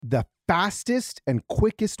fastest and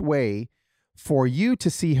quickest way for you to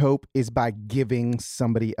see hope is by giving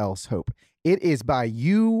somebody else hope. It is by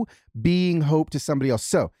you being hope to somebody else.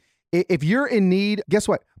 So if you're in need, guess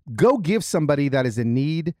what? Go give somebody that is in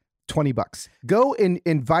need $20. Go and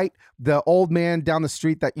invite the old man down the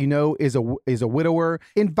street that you know is a widower.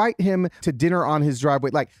 Invite him to dinner on his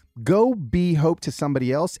driveway. Like, go be hope to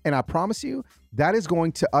somebody else. And I promise you, that is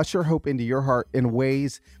going to usher hope into your heart in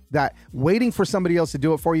ways that waiting for somebody else to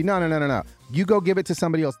do it for you. No. You go give it to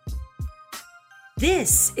somebody else.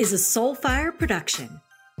 This is a Soulfire production.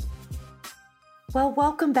 Well,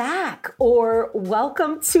 welcome back, or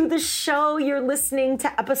welcome to the show. You're listening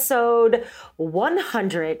to episode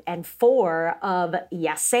 104 of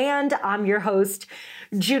Yes And. I'm your host,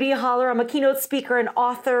 Judy Holler. I'm a keynote speaker and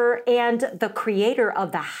author and the creator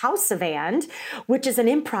of the House of And, which is an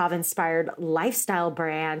improv-inspired lifestyle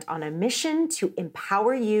brand on a mission to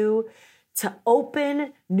empower you to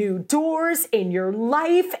open new doors in your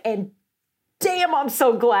life. And damn, I'm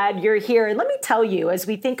so glad you're here. And let me tell you, as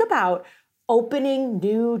we think about opening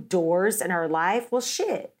new doors in our life, well,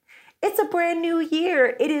 shit, it's a brand new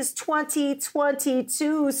year. It is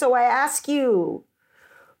 2022. So I ask you,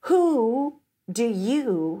 who do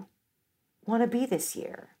you want to be this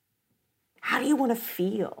year? How do you want to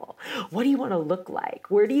feel? What do you want to look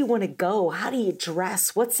like? Where do you want to go? How do you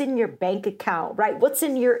dress? What's in your bank account, right? What's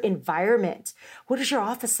in your environment? What does your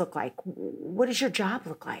office look like? What does your job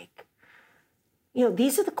look like? You know,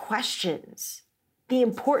 these are the questions, the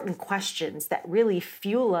important questions that really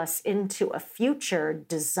fuel us into a future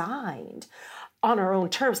designed on our own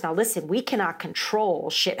terms. Now, listen, we cannot control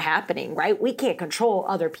shit happening, right? We can't control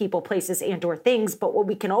other people, places, and or things, but what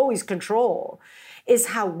we can always control is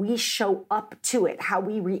how we show up to it, how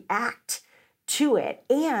we react to it.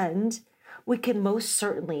 And we can most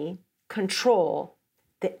certainly control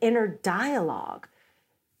the inner dialogue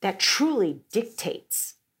that truly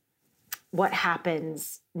dictates what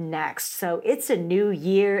happens next. So it's a new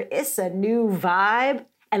year, it's a new vibe.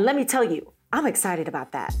 And let me tell you, I'm excited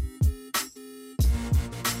about that.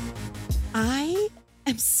 I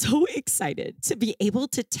am so excited to be able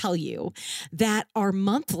to tell you that our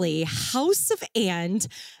monthly House of And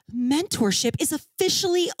mentorship is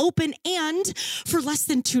officially open, and for less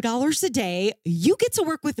than $2 a day, you get to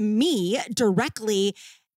work with me directly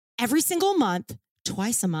every single month,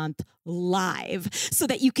 twice a month, live, so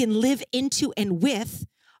that you can live into and with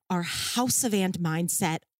our House of And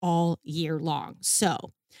mindset all year long.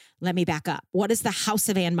 So let me back up. What is the House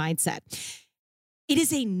of And mindset? It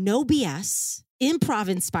is a no BS,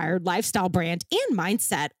 improv-inspired lifestyle brand and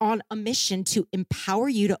mindset on a mission to empower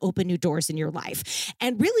you to open new doors in your life.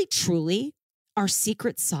 And really, truly, our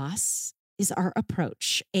secret sauce is our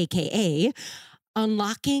approach, AKA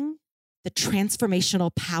unlocking the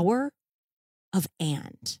transformational power of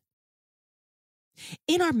and.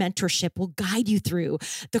 In our mentorship, we'll guide you through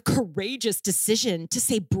the courageous decision to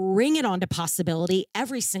say, bring it on to possibility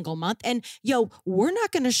every single month. And we're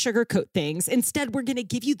not going to sugarcoat things. Instead, we're going to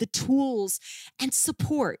give you the tools and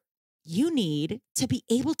support you need to be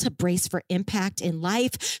able to brace for impact in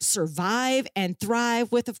life, survive and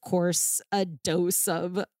thrive with, of course, a dose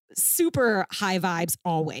of super high vibes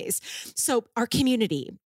always. So our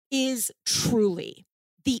community is truly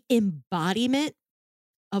the embodiment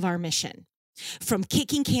of our mission. From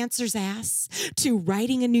kicking cancer's ass, to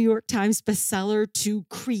writing a New York Times bestseller, to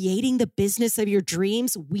creating the business of your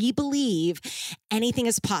dreams, we believe anything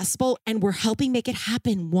is possible, and we're helping make it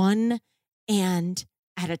happen one and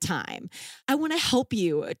at a time. I want to help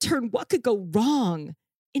you turn what could go wrong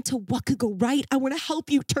into what could go right. I want to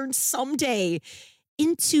help you turn someday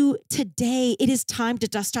into today. It is time to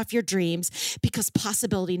dust off your dreams because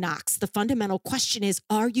possibility knocks. The fundamental question is,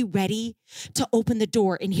 are you ready to open the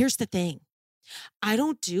door? And here's the thing. I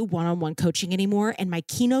don't do one-on-one coaching anymore, and my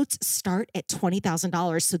keynotes start at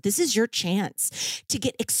 $20,000. So this is your chance to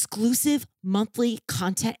get exclusive monthly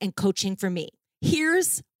content and coaching from me.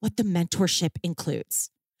 Here's what the mentorship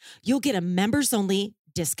includes. You'll get a members-only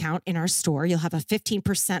discount in our store. You'll have a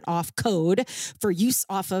 15% off code for use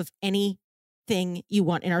off of anything you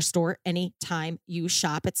want in our store anytime you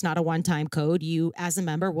shop. It's not a one-time code. You, as a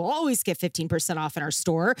member, will always get 15% off in our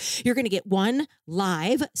store. You're going to get one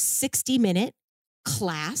live 60-minute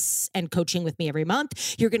class and coaching with me every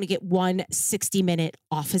month. You're going to get one 60-minute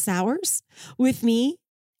office hours with me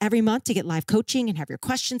every month to get live coaching and have your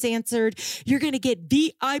questions answered. You're going to get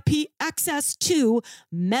VIP access to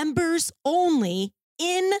members only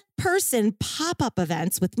in-person pop-up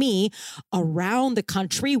events with me around the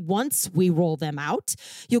country once we roll them out.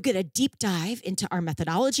 You'll get a deep dive into our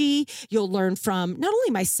methodology. You'll learn from not only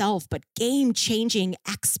myself, but game-changing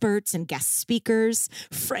experts and guest speakers,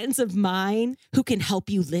 friends of mine who can help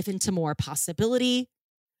you live into more possibility.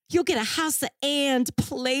 You'll get a House of And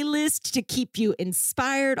playlist to keep you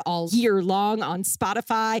inspired all year long on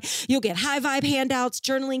Spotify. You'll get high vibe handouts,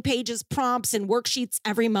 journaling pages, prompts, and worksheets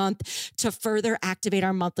every month to further activate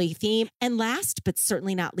our monthly theme. And last, but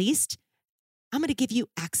certainly not least, I'm going to give you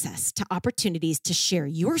access to opportunities to share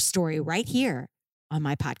your story right here on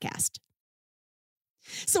my podcast.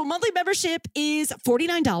 So monthly membership is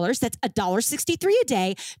 $49. That's $1.63 a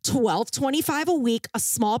day, $12.25 a week, a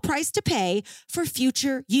small price to pay for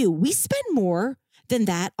future you. We spend more than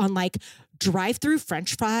that on like drive-through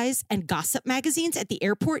French fries and gossip magazines at the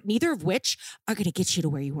airport, neither of which are going to get you to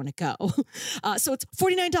where you want to go. So it's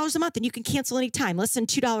 $49 a month and you can cancel anytime, less than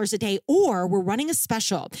 $2 a day, or we're running a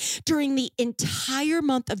special. During the entire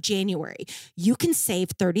month of January, you can save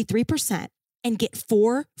 33% and get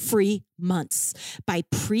 4 free months by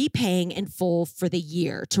prepaying in full for the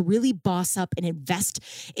year to really boss up and invest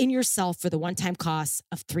in yourself for the one-time cost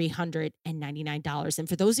of $399. And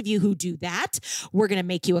for those of you who do that, we're going to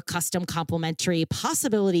make you a custom complimentary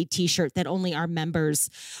possibility t-shirt that only our members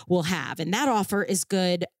will have. And that offer is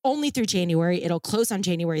good only through January. It'll close on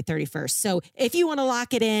January 31st. So if you want to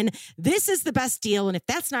lock it in, this is the best deal. And if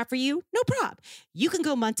that's not for you, no problem. You can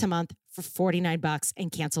go month to month for $49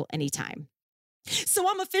 and cancel anytime. So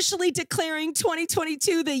I'm officially declaring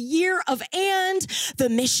 2022 the year of And, the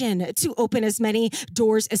mission to open as many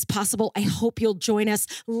doors as possible. I hope you'll join us.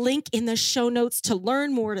 Link in the show notes to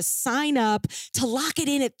learn more, to sign up, to lock it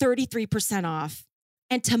in at 33% off,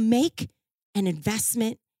 and to make an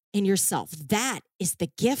investment in yourself. That is the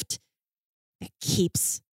gift that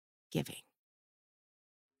keeps giving.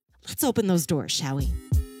 Let's open those doors, shall we?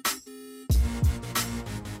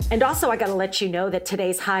 And also, I got to let you know that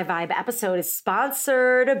today's High Vibe episode is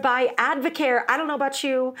sponsored by Advocare. I don't know about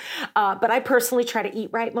you, but I personally try to eat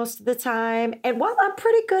right most of the time. And while I'm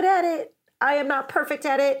pretty good at it, I am not perfect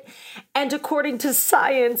at it. And according to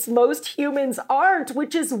science, most humans aren't,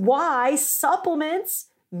 which is why supplements,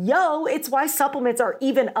 it's why supplements are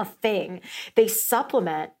even a thing. They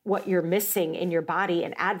supplement what you're missing in your body,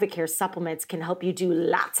 and Advocare supplements can help you do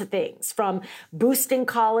lots of things, from boosting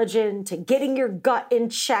collagen to getting your gut in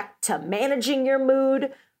check to managing your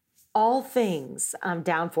mood. All things I'm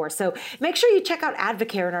down for. So make sure you check out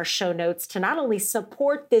Advocare in our show notes to not only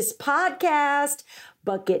support this podcast,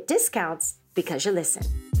 but get discounts because you listen.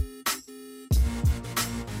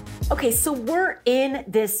 Okay, so we're in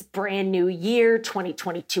this brand new year.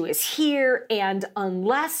 2022 is here. And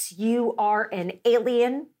unless you are an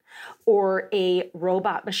alien or a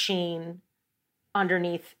robot machine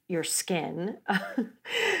underneath your skin,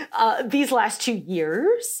 these last 2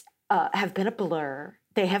 years have been a blur.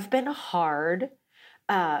 They have been hard.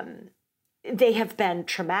 They have been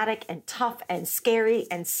traumatic and tough and scary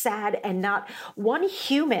and sad, and not one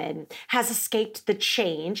human has escaped the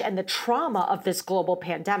change and the trauma of this global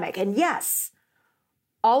pandemic. And yes,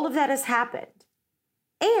 all of that has happened.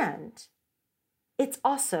 And it's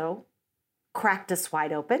also cracked us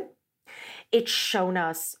wide open. It's shown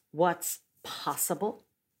us what's possible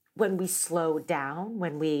when we slow down,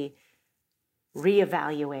 when we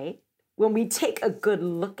reevaluate, when we take a good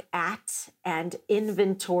look at and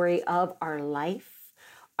inventory of our life,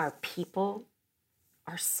 our people,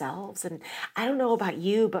 ourselves. And I don't know about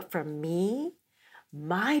you, but for me,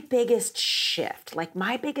 my biggest shift, like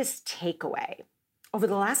my biggest takeaway over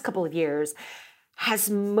the last couple of years has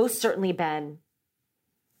most certainly been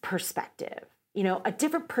perspective, a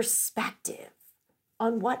different perspective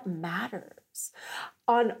on what matters,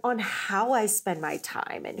 on how I spend my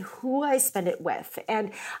time and who I spend it with.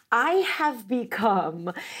 And I have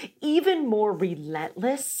become even more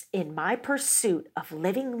relentless in my pursuit of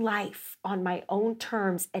living life on my own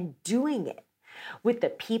terms and doing it with the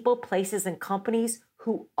people, places, and companies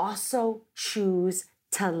who also choose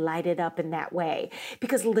to light it up in that way.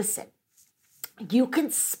 Because listen, you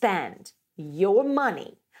can spend your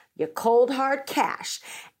money, your cold hard cash,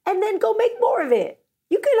 and then go make more of it.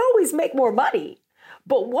 You can always make more money.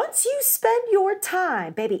 But once you spend your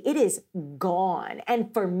time, baby, it is gone.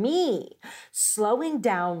 And for me, slowing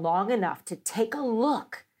down long enough to take a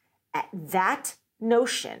look at that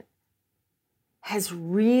notion has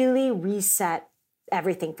really reset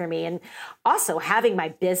everything for me. And also having my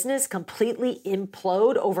business completely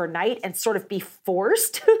implode overnight and sort of be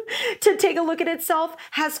forced to take a look at itself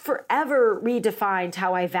has forever redefined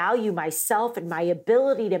how I value myself and my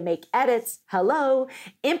ability to make edits,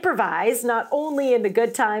 improvise, not only in the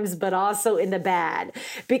good times, but also in the bad,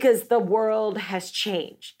 because the world has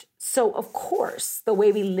changed. So, of course, the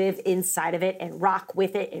way we live inside of it and rock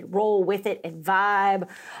with it and roll with it and vibe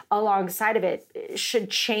alongside of it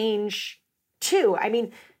should change too. I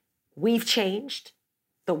mean, we've changed.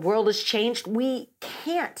 The world has changed. We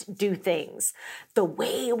can't do things the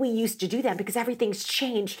way we used to do them because everything's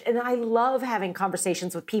changed. And I love having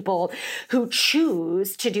conversations with people who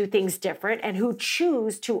choose to do things different and who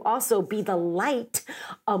choose to also be the light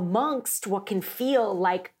amongst what can feel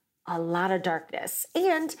like a lot of darkness,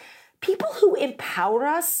 and people who empower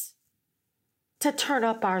us to turn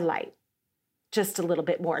up our light just a little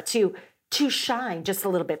bit more, to shine just a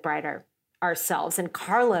little bit brighter ourselves. And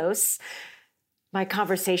Carlos, my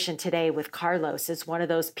conversation today with Carlos is one of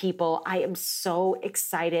those people. I am so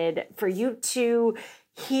excited for you to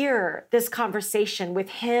hear this conversation with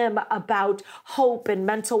him about hope and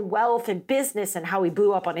mental wealth and business and how he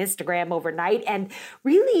blew up on Instagram overnight and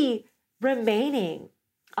really remaining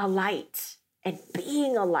a light and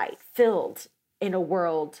being a light filled in a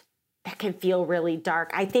world that can feel really dark.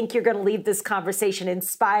 I think you're going to leave this conversation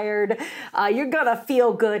inspired. You're going to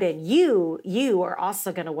feel good, and you are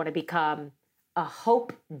also going to want to become a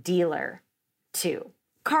hope dealer too.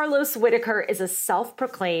 Carlos Whitaker is a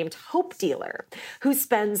self-proclaimed hope dealer who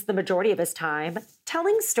spends the majority of his time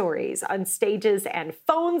telling stories on stages and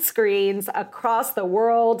phone screens across the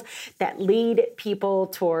world that lead people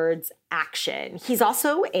towards action. He's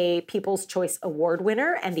also a People's Choice Award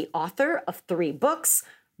winner and the author of 3 books,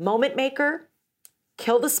 Moment Maker,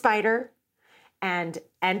 Kill the Spider, and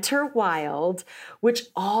Enter Wild, which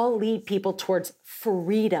all lead people towards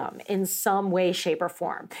freedom in some way, shape, or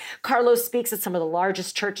form. Carlos speaks at some of the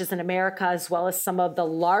largest churches in America, as well as some of the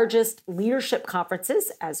largest leadership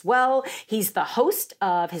conferences as well. He's the host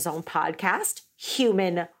of his own podcast,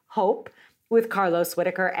 Human Hope, with Carlos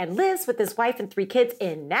Whitaker, and lives with his wife and 3 kids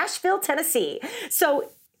in Nashville, Tennessee. So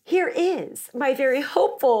here is my very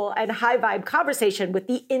hopeful and high vibe conversation with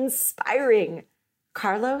the inspiring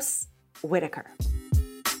Carlos Whitaker.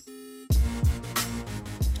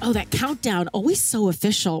 Oh, that countdown, always so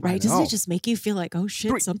official, right? Doesn't it just make you feel like, oh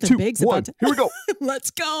shit, 3, something 2, big's 1. about to... Here we go.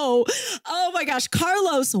 Let's go. Oh my gosh,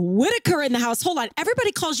 Carlos Whitaker in the house. Hold on.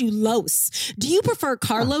 Everybody calls you Los. Do you prefer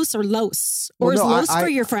Carlos or Los? Or Well, is no, Los I- for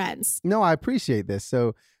your friends? No, I appreciate this.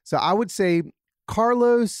 So I would say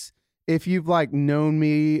Carlos, if you've like known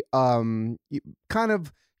me, you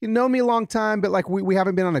know me a long time, but like we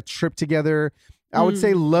haven't been on a trip together. I would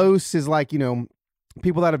say Los is like,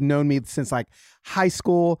 people that have known me since like high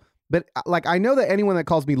school. But like, I know that anyone that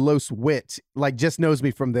calls me Los Wit, like just knows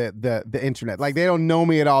me from the internet. Like they don't know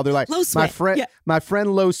me at all. They're like, Los my Wit, friend, yeah. my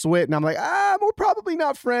friend Los Wit. And I'm like, we're probably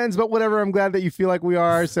not friends, but whatever. I'm glad that you feel like we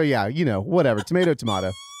are. So yeah, whatever. Tomato,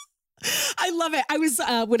 tomato. I love it. I was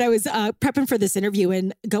when I was prepping for this interview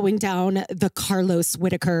and going down the Carlos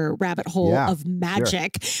Whitaker rabbit hole of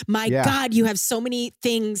magic. Sure. My God, you have so many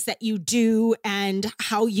things that you do and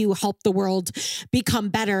how you help the world become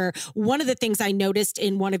better. One of the things I noticed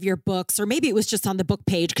in one of your books, or maybe it was just on the book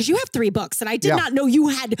page, because you have 3 books, and I did not know you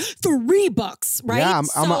had 3 books. Right? Yeah,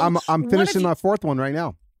 I'm finishing my 4th one right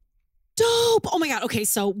now. Dope. Oh my God. Okay.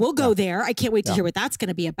 So we'll go there. I can't wait to hear what that's going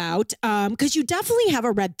to be about. Because you definitely have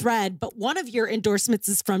a red thread, but one of your endorsements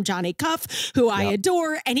is from Johnny Cuff, who I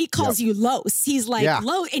adore, and he calls you Los. He's like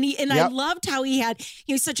Los. And I loved how he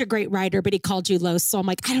was such a great writer, but he called you Los. So I'm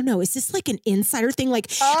like, I don't know. Is this like an insider thing?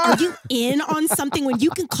 Like, are you in on something when you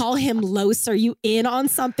can call him Los? Are you in on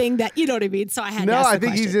something that, you know what I mean? So I had to ask the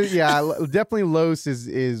question. He's definitely Los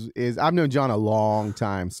is I've known John a long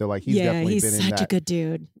time. So like he's definitely been in that. He's such a good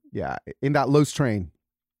dude. Yeah, in that Los train.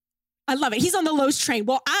 I love it. He's on the Los train.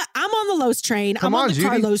 Well, I'm on the Los train. Come I'm on the Judy.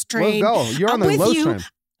 Carlos train. Let's go. You're on the Los train.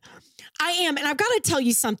 I am. And I've got to tell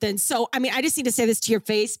you something. So, I mean, I just need to say this to your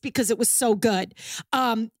face because it was so good.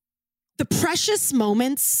 The precious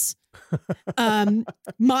moments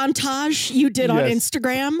montage you did on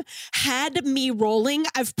Instagram had me rolling.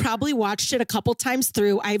 I've probably watched it a couple times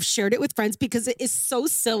through. I've shared it with friends because it is so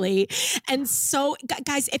silly. And so,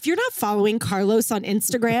 guys, if you're not following Carlos on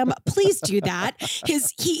Instagram, please do that.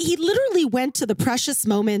 He literally went to the precious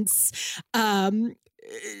moments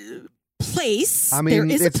place. I mean, there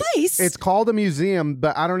is a place. It's called a museum,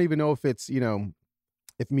 but I don't even know if it's,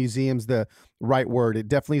 if museum's the right word. It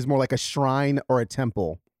definitely is more like a shrine or a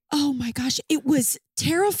temple. Oh my gosh, it was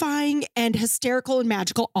terrifying and hysterical and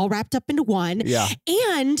magical all wrapped up into one. Yeah.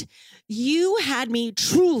 And you had me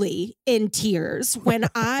truly in tears when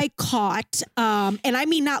I caught, and I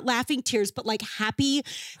mean not laughing tears, but like happy,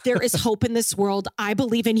 there is hope in this world. I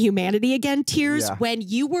believe in humanity again tears when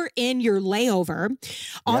you were in your layover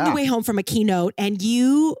on the way home from a keynote and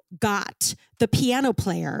you got the piano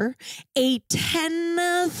player a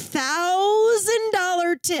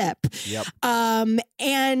 $10,000 tip. Yep.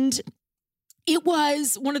 And it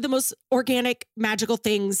was one of the most organic, magical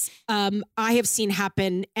things I have seen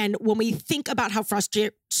happen. And when we think about how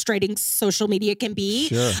frustrating social media can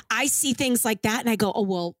be, I see things like that and I go,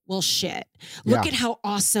 oh, well, shit. Look at how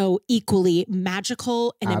also equally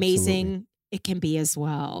magical and amazing it can be as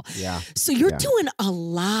well. Yeah. So you're doing a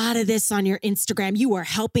lot of this on your Instagram. You are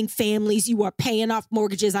helping families. You are paying off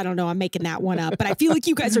mortgages. I don't know. I'm making that one up, but I feel like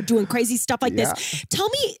you guys are doing crazy stuff like this. Tell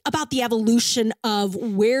me about the evolution of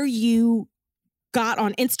where you got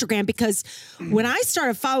on Instagram, because when I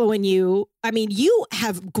started following you, I mean, you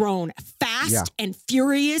have grown fast and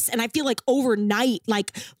furious. And I feel like overnight,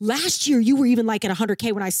 like last year, you were even like at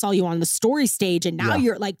 100K when I saw you on the story stage. And now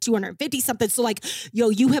you're at like 250 something. So like,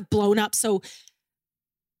 you have blown up. So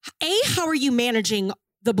A, how are you managing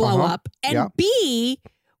the blow up? And B,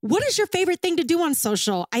 what is your favorite thing to do on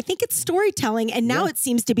social? I think it's storytelling. And now it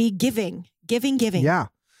seems to be giving. Yeah.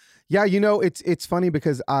 Yeah, it's funny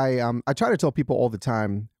because I try to tell people all the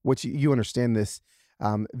time, which you understand this,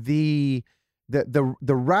 the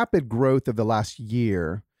rapid growth of the last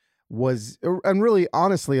year was, and really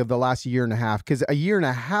honestly of the last year and a half, because a year and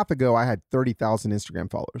a half ago I had 30,000 Instagram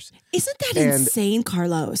followers. Isn't that insane,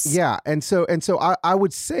 Carlos? Yeah, and so I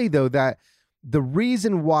would say though that the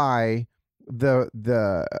reason why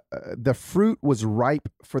the fruit was ripe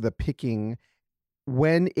for the picking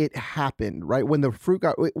when it happened, right? When the fruit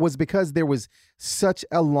it was because there was such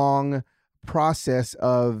a long process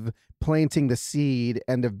of planting the seed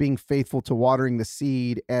and of being faithful to watering the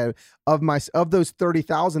seed and of those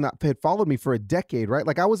 30,000 that had followed me for a decade, right?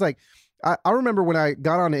 Like I remember when I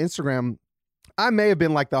got on Instagram, I may have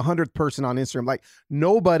been like the 100th person on Instagram. Like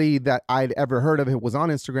nobody that I'd ever heard of it was on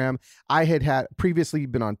Instagram. I had previously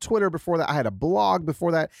been on Twitter before that. I had a blog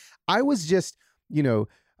before that. I was just,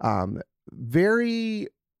 very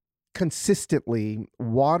consistently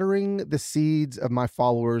watering the seeds of my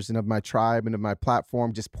followers and of my tribe and of my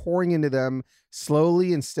platform, just pouring into them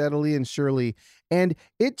slowly and steadily and surely. And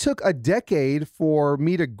it took a decade for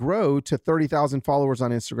me to grow to 30,000 followers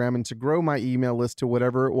on Instagram and to grow my email list to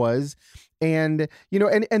whatever it was. And,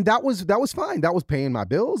 and that was fine. That was paying my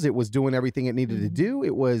bills. It was doing everything it needed to do.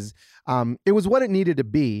 It was what it needed to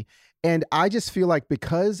be. And I just feel like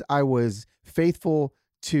because I was faithful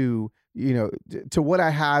to what I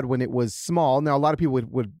had when it was small. Now, a lot of people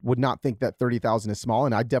would not think that 30,000 is small.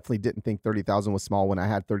 And I definitely didn't think 30,000 was small when I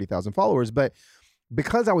had 30,000 followers. But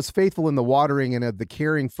because I was faithful in the watering and of the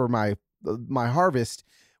caring for my harvest,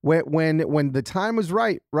 when the time was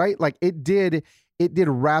right, like it did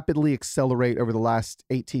rapidly accelerate over the last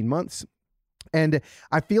 18 months. And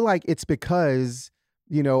I feel like it's because,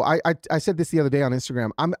 I said this the other day on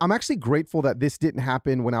Instagram. I'm actually grateful that this didn't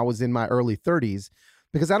happen when I was in my early 30s.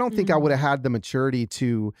 Because I don't think I would have had the maturity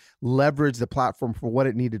to leverage the platform for what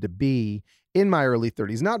it needed to be in my early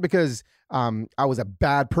 30s. Not because I was a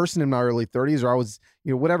bad person in my early 30s or I was,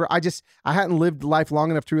 whatever. I hadn't lived life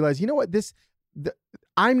long enough to realize,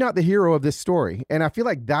 I'm not the hero of this story. And I feel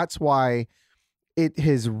like that's why it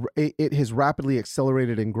has rapidly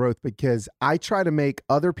accelerated in growth, because I try to make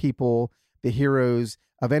other people the heroes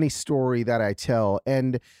of any story that I tell.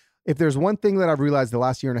 And if there's one thing that I've realized the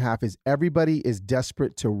last year and a half is everybody is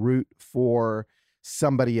desperate to root for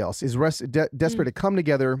somebody else, is desperate to come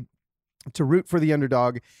together to root for the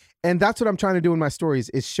underdog. And that's what I'm trying to do in my stories,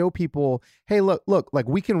 is show people, hey, look, like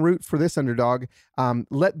we can root for this underdog.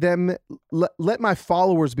 Let my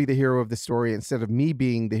followers be the hero of the story instead of me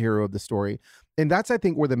being the hero of the story. And that's, I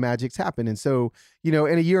think, where the magic's happen. And so, in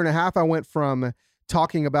a year and a half, I went from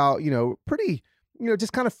talking about, pretty,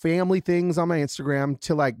 just kind of family things on my Instagram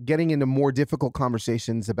to like getting into more difficult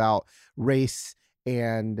conversations about race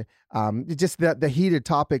and just the heated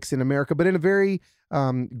topics in America, but in a very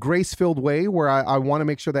grace-filled way where I want to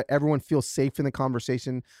make sure that everyone feels safe in the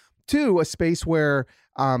conversation, to a space where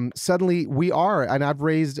suddenly we are, and I've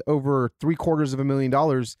raised over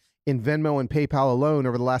 $750,000 in Venmo and PayPal alone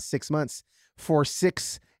over the last 6 months for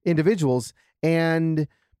 6 individuals. And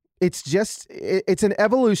it's an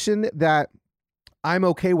evolution that I'm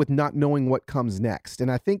okay with not knowing what comes next.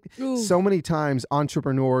 And I think so many times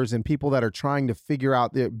entrepreneurs and people that are trying to figure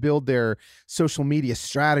out, build their social media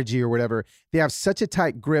strategy or whatever, they have such a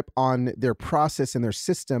tight grip on their process and their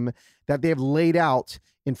system that they have laid out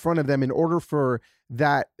in front of them in order for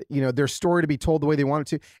that, their story to be told the way they want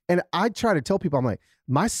it to. And I try to tell people, I'm like,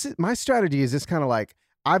 my strategy is just kind of like,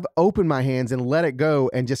 I've opened my hands and let it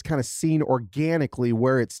go and just kind of seen organically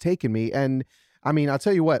where it's taken me. And I mean, I'll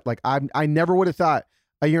tell you what, like I never would have thought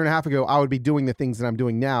a year and a half ago I would be doing the things that I'm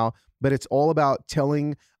doing now, but it's all about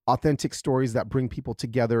telling authentic stories that bring people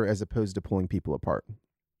together as opposed to pulling people apart.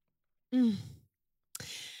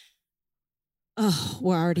 Oh,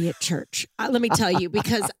 we're already at church. Let me tell you,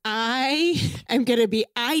 because I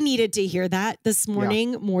needed to hear that this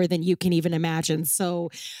morning more than you can even imagine. So,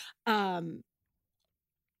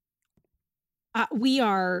 we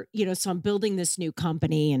are, so I'm building this new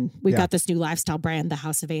company and we've got this new lifestyle brand, the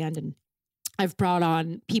House of And, and I've brought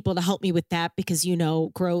on people to help me with that because,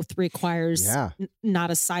 growth requires not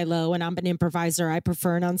a silo, and I'm an improviser. I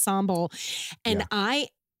prefer an ensemble. And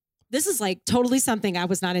this is like totally something I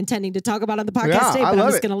was not intending to talk about on the podcast today, but I'm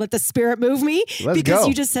just going to let the spirit move me because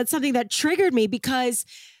you just said something that triggered me, because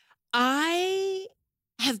I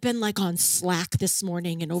have been like on Slack this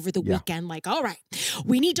morning and over the weekend, like, all right,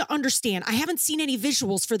 we need to understand. I haven't seen any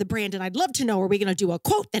visuals for the brand, and I'd love to know, are we going to do a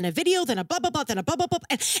quote, then a video, then a blah, blah, blah, then a blah, blah, blah.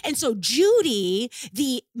 And so Judy,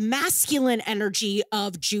 the masculine energy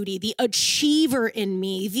of Judy, the achiever in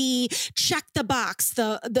me, the check the box,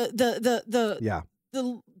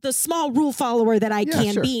 the small rule follower that I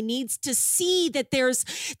can be, needs to see that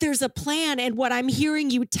there's a plan. And what I'm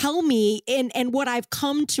hearing you tell me and what I've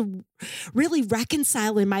come to really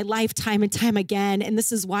reconcile in my life time and time again, and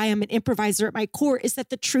this is why I'm an improviser at my core, is that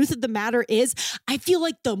the truth of the matter is I feel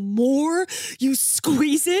like the more you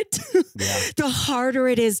squeeze it, the harder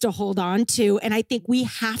it is to hold on to. And I think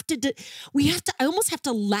I almost have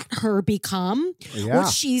to let her become what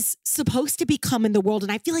she's supposed to become in the world.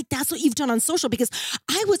 And I feel like that's what you've done on social, because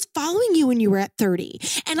I was following you when you were at 30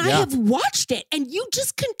 and I have watched it, and you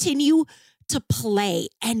just continue to play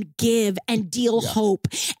and give and deal hope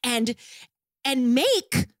and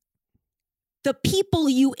make the people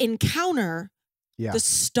you encounter the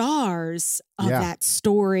stars of that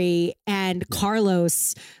story. And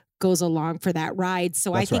Carlos goes along for that ride.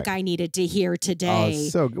 So I think I needed to hear today.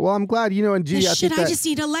 Well, I'm glad, and G, I just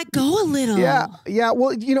need to let go a little. Yeah. Well,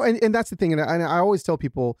 and that's the thing. And I always tell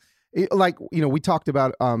people, like, we talked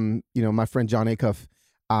about, my friend John Acuff,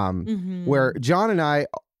 where John and I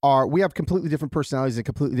we have completely different personalities and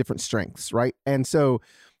completely different strengths. Right. And so,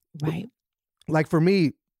 like for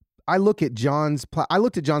me, I looked at John's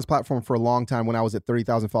platform for a long time when I was at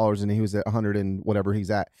 30,000 followers and he was at 100 and whatever he's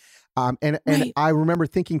at. And I remember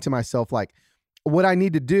thinking to myself, like, what I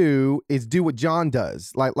need to do is do what John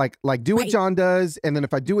does, like do what John does. And then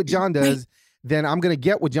if I do what John does, then I'm going to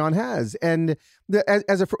get what John has. And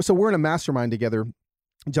so we're in a mastermind together.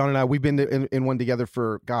 John and I, we've been in one together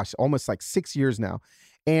for, almost like 6 years now.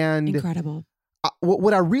 And incredible.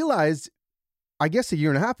 What I realized, I guess a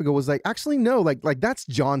year and a half ago, was like, actually, no, like that's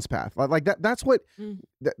John's path. Like that's what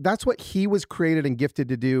he was created and gifted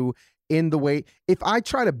to do in the way. If I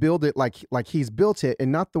try to build it like he's built it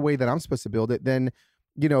and not the way that I'm supposed to build it, then,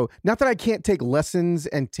 not that I can't take lessons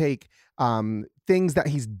and take things that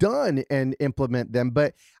he's done and implement them,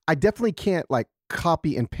 but I definitely can't like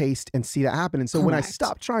copy and paste and see that happen. And so when I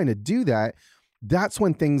stop trying to do that, that's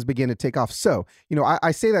when things begin to take off. So, I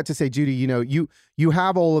say that to say, Judy, you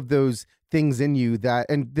have all of those things in you that,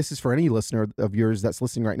 and this is for any listener of yours that's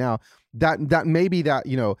listening right now, that maybe that,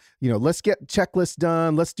 let's get checklists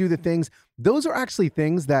done. Let's do the things. Those are actually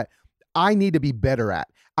things that I need to be better at.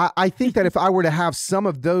 I think that if I were to have some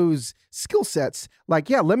of those skill sets, like,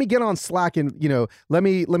 let me get on Slack and, let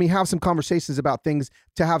me have some conversations about things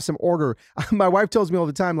to have some order. My wife tells me all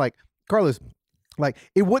the time, like, Carlos, like,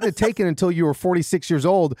 it wouldn't have taken until you were 46 years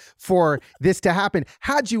old for this to happen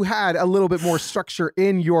had you had a little bit more structure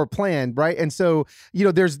in your plan, right? And so,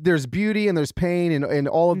 there's beauty and there's pain and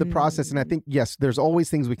all of the process. And I think, yes, there's always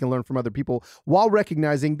things we can learn from other people, while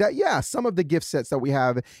recognizing that, some of the gift sets that we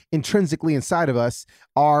have intrinsically inside of us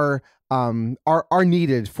are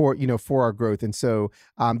needed for our growth. And so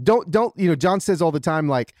don't John says all the time,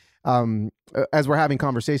 like, as we're having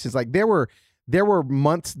conversations, like there were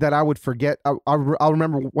months that I would forget. I'll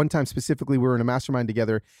remember one time specifically, we were in a mastermind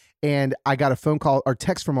together and I got a phone call or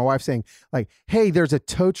text from my wife saying, like, hey, there's a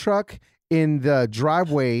tow truck in the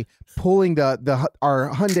driveway pulling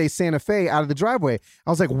our Hyundai Santa Fe out of the driveway. I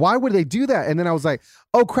was like, why would they do that? And then I was like,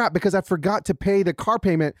 oh crap, because I forgot to pay the car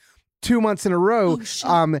payment 2 months in a row. Oh,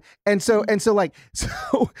 shit. So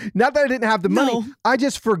not that I didn't have the money, No. I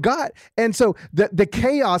just forgot. And so the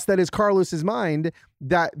chaos that is Carlos's mind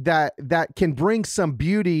that can bring some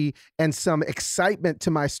beauty and some excitement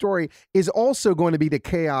to my story is also going to be the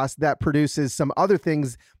chaos that produces some other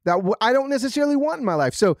things that I don't necessarily want in my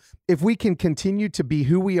life. So if we can continue to be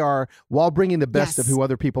who we are while bringing the best of who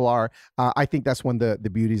other people are, I think that's when the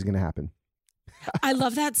beauty is going to happen. I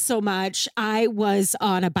love that so much. I was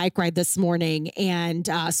on a bike ride this morning, and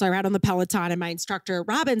so I rode on the Peloton, and my instructor,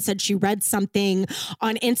 Robin, said she read something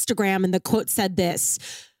on Instagram, and the quote said this.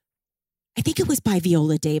 I think it was by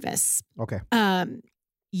Viola Davis. Okay.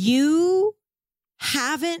 You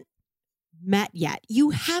haven't met yet. You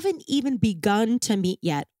haven't even begun to meet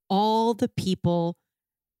yet all the people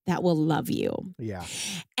that will love you. Yeah.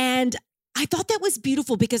 And I thought that was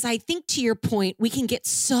beautiful because I think, to your point, we can get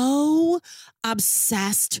so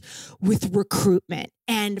obsessed with recruitment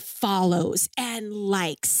and follows and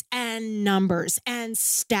likes and numbers and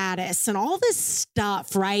status and all this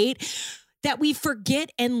stuff, right? That we forget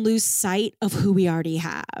and lose sight of who we already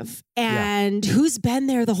have and who's been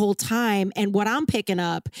there the whole time. And what I'm picking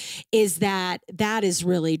up is that is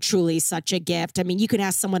really, truly such a gift. I mean, you can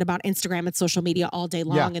ask someone about Instagram and social media all day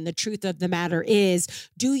long. And the truth of the matter is,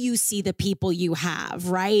 do you see the people you have,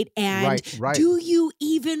 right? And do you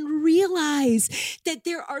even realize that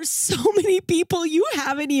there are so many people you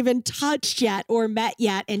haven't even touched yet or met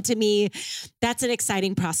yet? And to me, that's an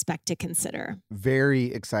exciting prospect to consider. Very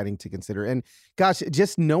exciting to consider. And gosh,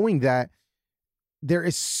 just knowing that there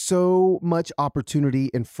is so much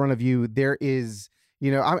opportunity in front of you. There is,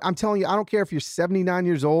 I'm telling you, I don't care if you're 79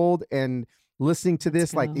 years old and listening to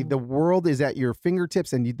this, like the world is at your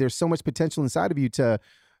fingertips and there's so much potential inside of you to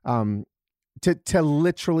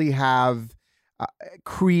literally have,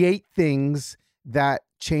 create things that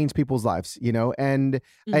change people's lives, and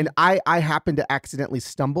I happen to accidentally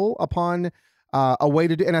stumble upon a way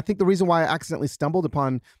to do, and I think the reason why I accidentally stumbled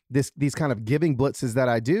upon these kind of giving blitzes that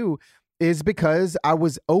I do is because I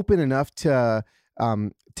was open enough to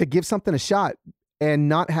give something a shot and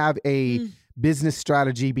not have a business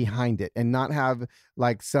strategy behind it and not have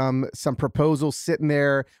like some proposal sitting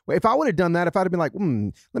there. If I would have done that, if I'd have been like,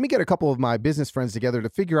 let me get a couple of my business friends together to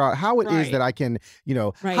figure out how it is that I can,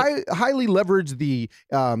 highly leverage the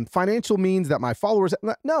financial means that my followers.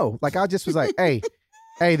 No, like I just was like, hey,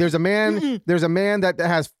 there's a man that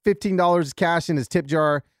has $15 cash in his tip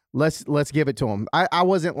jar. Let's give it to him. I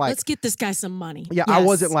wasn't like, let's get this guy some money. Yeah, yes. I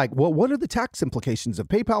wasn't like, well, what are the tax implications of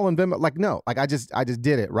PayPal and Venmo? Like, no, like I just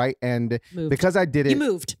did it, right? And because I did it, you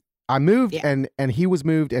moved. I moved, and he was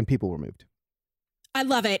moved, and people were moved. I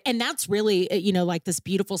love it. And that's really, like this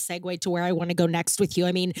beautiful segue to where I want to go next with you.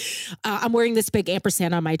 I mean, I'm wearing this big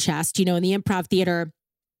ampersand on my chest, in the improv theater.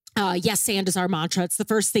 Yes and is our mantra. It's the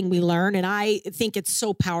first thing we learn. And I think it's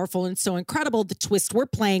so powerful and so incredible. The twist we're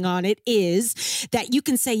playing on it is that you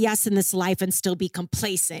can say yes in this life and still be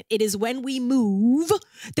complacent. It is when we move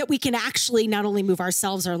that we can actually not only move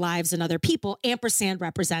ourselves, our lives, and other people. Ampersand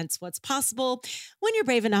represents what's possible when you're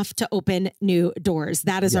brave enough to open new doors.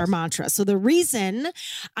 That is our mantra. So the reason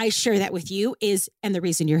I share that with you is, and the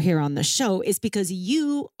reason you're here on the show is because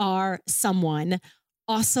you are someone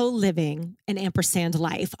also living an ampersand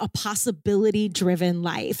life, a possibility-driven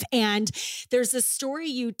life. And there's a story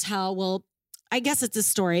you tell, well, I guess it's a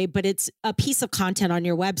story, but it's a piece of content on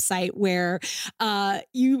your website where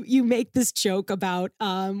you make this joke about,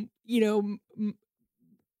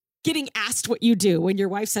 getting asked what you do when your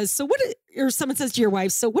wife says, or someone says to your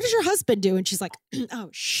wife, so what does your husband do? And she's like, oh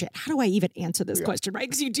shit, how do I even answer this question, right?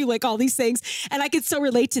 Because you do like all these things. And I could so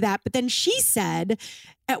relate to that. But then she said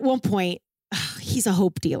at one point, he's a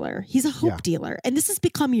hope dealer. He's a hope dealer. And this has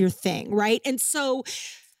become your thing, right? And so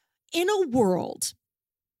in a world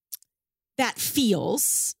that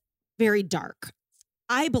feels very dark,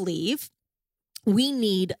 I believe we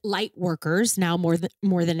need light workers now more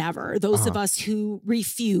than ever. Those of us who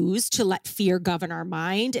refuse to let fear govern our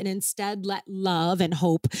mind and instead let love and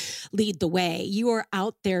hope lead the way. You are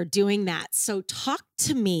out there doing that. So talk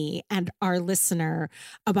to me and our listener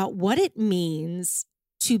about what it means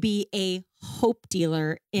to be a hope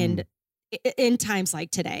dealer in times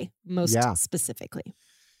like today, most specifically.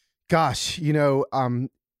 Gosh,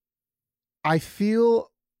 I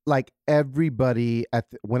feel like everybody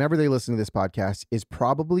whenever they listen to this podcast is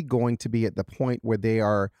probably going to be at the point where they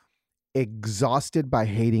are exhausted by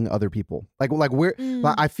hating other people. Like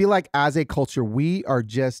I feel like as a culture, we are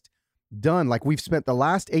just done. Like we've spent the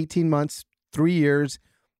last 18 months, 3 years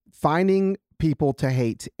finding people to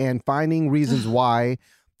hate and finding reasons why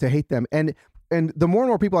to hate them. And the more and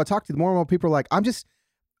more people I talk to, the more and more people are like,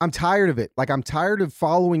 I'm tired of it. Like, I'm tired of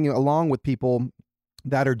following along with people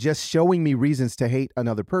that are just showing me reasons to hate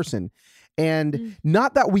another person. And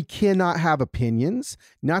not that we cannot have opinions,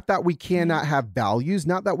 not that we cannot have values,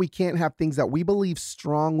 not that we can't have things that we believe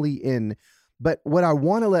strongly in. But what I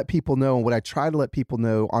want to let people know, and what I try to let people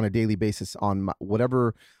know on a daily basis on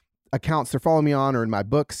whatever accounts they're following me on or in my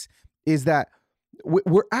books, is that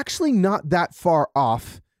we're actually not that far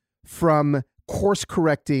off from course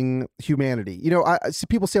correcting humanity. You know, so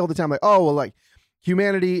people say all the time, like, oh, well, like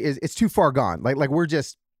humanity it's too far gone. Like we're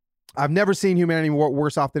just, I've never seen humanity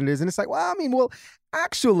worse off than it is. And it's like, well, I mean, well,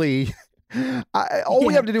 actually, all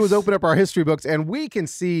we have to do is open up our history books and we can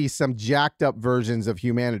see some jacked up versions of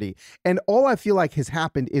humanity. And all I feel like has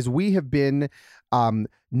happened is we have been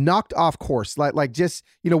knocked off course. Like just,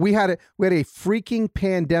 you know, we had a freaking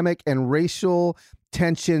pandemic and racial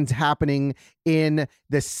tensions happening in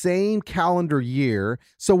the same calendar year.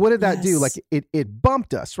 So what did that do? Like it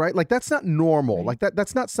bumped us, right? Like that's not normal. Right. Like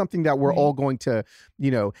that's not something that we're all going to,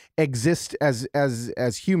 you know, exist as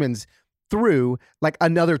humans through like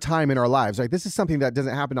another time in our lives. Like this is something that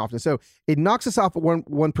doesn't happen often. So it knocks us off at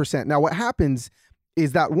 1%. Now what happens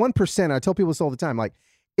is that 1%, I tell people this all the time, like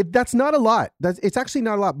that's not a lot. It's actually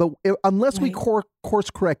not a lot, but unless we course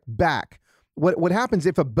correct back, what happens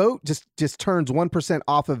if a boat just turns 1%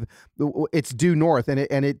 off of its due north and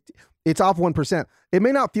it's off 1%, it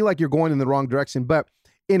may not feel like you're going in the wrong direction, but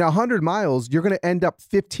in 100 miles, you're going to end up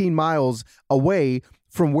 15 miles away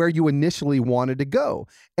from where you initially wanted to go.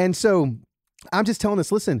 And so I'm just telling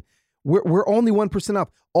us, listen, we're only 1% off.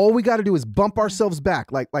 All we got to do is bump ourselves back.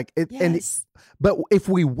 But if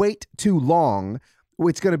we wait too long,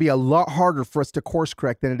 it's going to be a lot harder for us to course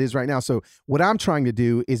correct than it is right now. So what I'm trying to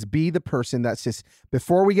do is be the person that's just,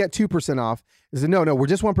 before we get 2% off, is no, we're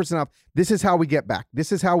just 1% off. This is how we get back.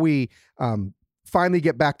 This is how we finally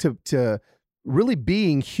get back to really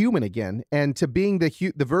being human again, and to being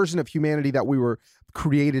the version of humanity that we were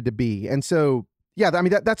created to be. And so, yeah, I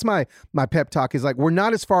mean, that's my pep talk, is like, we're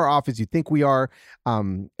not as far off as you think we are.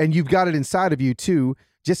 And you've got it inside of you too.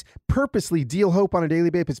 Just purposely deal hope on a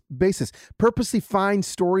daily basis. Purposely find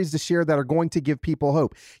stories to share that are going to give people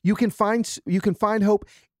hope. You can find hope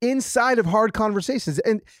inside of hard conversations.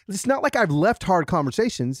 And it's not like I've left hard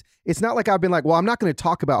conversations. It's not like I've been like, well, I'm not going to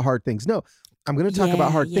talk about hard things. No, I'm going to talk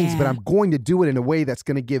about hard things, but I'm going to do it in a way that's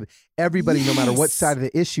going to give everybody, no matter what side of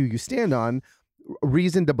the issue you stand on,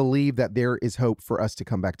 reason to believe that there is hope for us to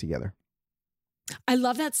come back together. I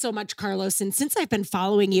love that so much, Carlos. And since I've been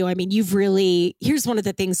following you, I mean, here's one of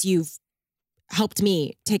the things you've helped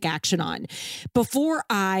me take action on. Before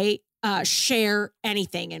I share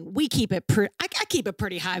anything, and we keep it I keep a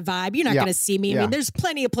pretty high vibe. You're not going to see me. I mean, there's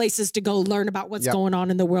plenty of places to go learn about what's going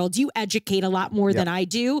on in the world. You educate a lot more than I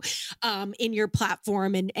do in your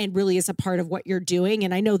platform, and really is a part of what you're doing.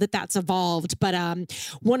 And I know that that's evolved. But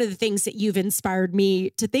one of the things that you've inspired me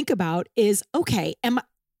to think about is, okay,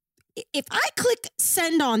 if I click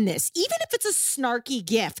send on this, even if it's a snarky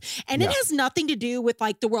GIF, and it has nothing to do with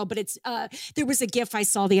like the world, but it's there was a GIF I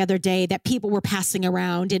saw the other day that people were passing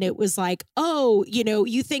around, and it was like, oh, you know,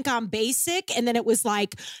 you think I'm basic, and then it was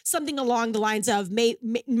like something along the lines of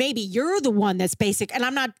maybe you're the one that's basic, and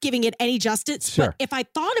I'm not giving it any justice. Sure. But if I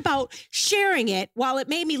thought about sharing it, while it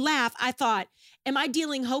made me laugh, I thought, am I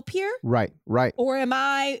dealing hope here? Right. Or am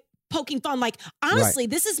I poking fun? Like, honestly,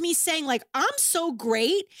 this is me saying, like, I'm so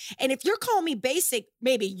great. And if you're calling me basic,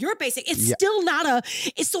 maybe you're basic. It's still not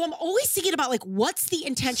so I'm always thinking about, like, what's the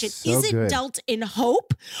intention? So is it dealt in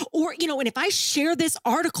hope? Or, you know, and if I share this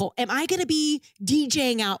article, am I going to be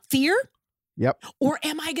DJing out fear? Yep. Or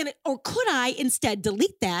could I instead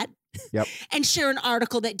delete that? Yep. And share an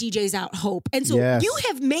article that DJs out hope. And so you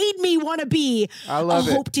have made me want to be a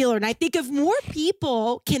hope dealer. And I think if more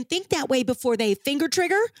people can think that way before they finger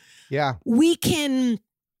trigger, we can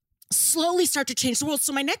slowly start to change the world.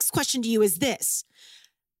 So my next question to you is this.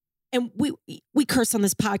 And we curse on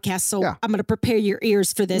this podcast, so I'm going to prepare your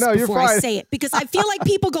ears for this before I say it. Because I feel like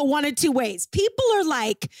people go one of two ways. People are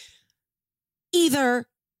like, either,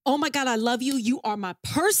 oh my God, I love you. You are my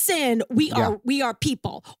person. We are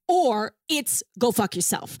people. Or it's go fuck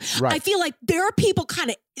yourself. Right. I feel like there are people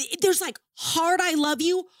there's like hard I love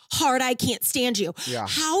you, hard I can't stand you. Yeah.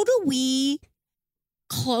 How do we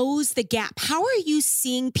close the gap? How are you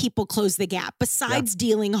seeing people close the gap besides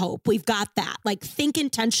dealing hope? We've got that. Like, think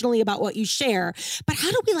intentionally about what you share. But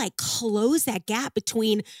how do we like close that gap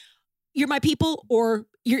between you're my people, or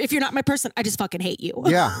if you're not my person, I just fucking hate you.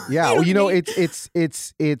 Yeah. You know, it's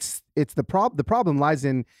the problem lies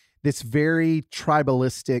in this very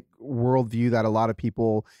tribalistic worldview that a lot of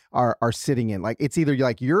people are sitting in. Like, it's either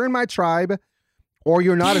like you're in my tribe or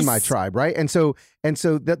you're not in my Yes. tribe, right? And so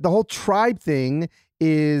the whole tribe thing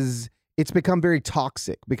it's become very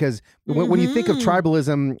toxic because when you think of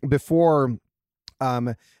tribalism before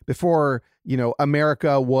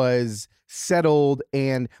America was settled,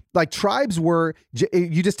 and like tribes were,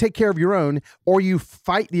 you just take care of your own, or you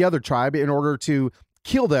fight the other tribe in order to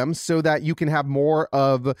kill them so that you can have more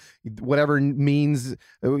of whatever means,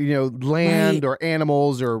 land or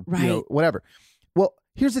animals or whatever. Well,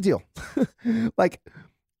 here's the deal. Like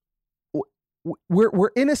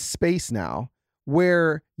we're in a space now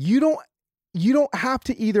where you don't have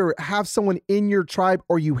to either have someone in your tribe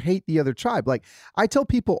or you hate the other tribe. Like I tell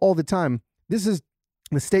people all the time, this is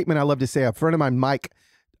the statement I love to say. A friend of mine, Mike,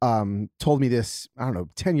 told me this, I don't know,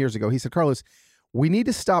 10 years ago. He said, Carlos, we need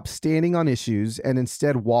to stop standing on issues and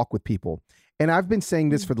instead walk with people. And I've been saying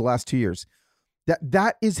this for the last 2 years.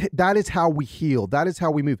 That is how we heal. That is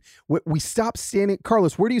how we move. We stop standing.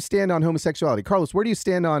 Carlos, where do you stand on homosexuality? Carlos, where do you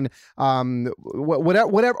stand on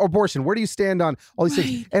whatever abortion? Where do you stand on all these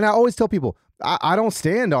things? And I always tell people, I don't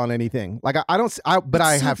stand on anything. Like but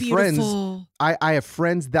I have friends. I have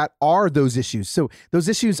friends that are those issues. So those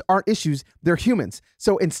issues aren't issues. They're humans.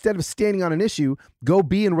 So instead of standing on an issue, go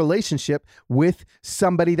be in relationship with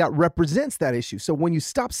somebody that represents that issue. So when you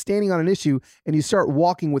stop standing on an issue and you start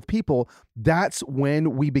walking with people, that's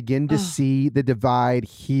when we begin to see the divide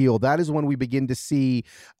heal. That is when we begin to see,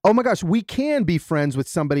 oh my gosh, we can be friends with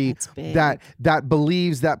somebody that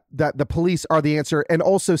believes that the police are the answer, and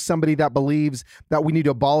also somebody that believes that we need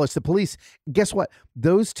to abolish the police. Guess what?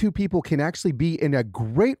 Those two people can actually be in a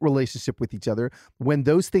great relationship with each other when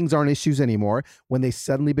those things aren't issues anymore, when they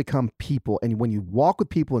suddenly become people. And when you walk with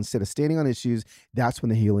people instead of standing on issues, that's when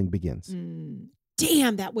the healing begins.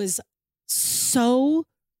 Damn, that was so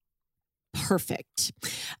perfect.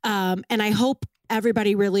 And I hope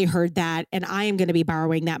everybody really heard that. And I am going to be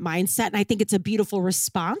borrowing that mindset. And I think it's a beautiful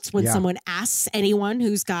response when someone asks anyone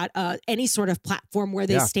who's got any sort of platform where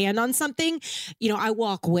they stand on something, I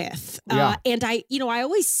walk with. And I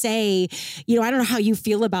always say, I don't know how you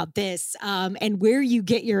feel about this and where you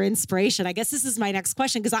get your inspiration. I guess this is my next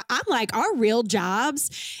question, because I'm like, our real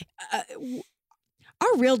jobs,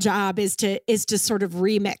 our real job is to sort of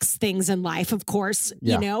remix things in life, of course,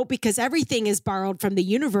 because everything is borrowed from the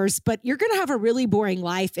universe, but you're going to have a really boring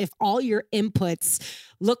life if all your inputs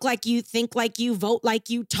look like you, think like you, vote like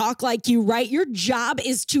you, talk like you, right? You're a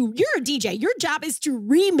DJ. Your job is to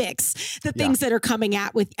remix the things that are coming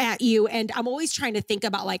at you. And I'm always trying to think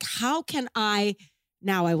about, like, how can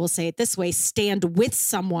now I will say it this way, stand with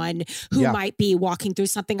someone who might be walking through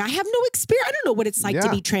something. I have no experience. I don't know what it's like to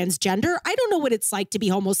be transgender. I don't know what it's like to be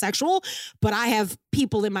homosexual, but I have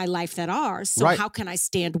people in my life that are. So how can I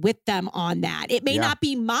stand with them on that? It may not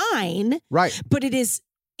be mine, but it is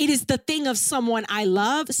the thing of someone I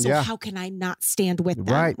love. So how can I not stand with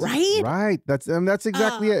them? Right. That's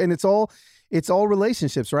exactly it. And it's all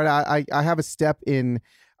relationships, right? I have a step in,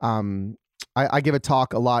 I give a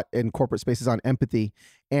talk a lot in corporate spaces on empathy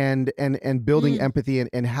and building empathy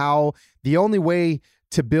and how the only way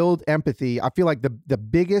to build empathy, I feel like the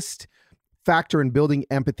biggest factor in building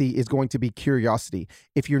empathy is going to be curiosity.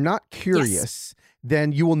 If you're not curious,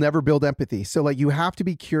 then you will never build empathy. So like you have to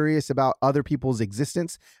be curious about other people's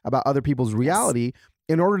existence, about other people's reality.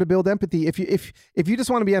 In order to build empathy. If you just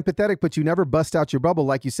want to be empathetic, but you never bust out your bubble,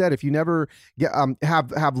 like you said, if you never get,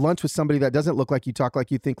 have lunch with somebody that doesn't look like you, talk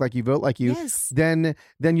like you, think like you, vote like you, then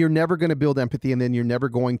you're never going to build empathy, and then you're never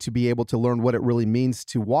going to be able to learn what it really means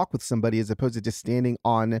to walk with somebody, as opposed to just standing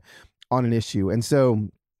on an issue. And so,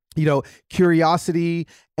 curiosity,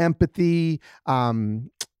 empathy, and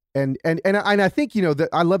I think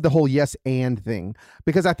I love the whole yes and thing,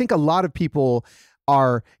 because I think a lot of people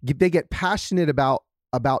they get passionate about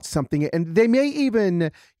something, and they may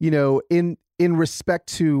even, in respect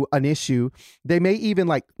to an issue, they may even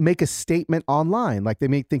like make a statement online. Like they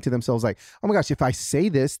may think to themselves like, oh my gosh, if I say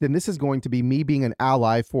this, then this is going to be me being an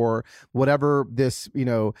ally for whatever this,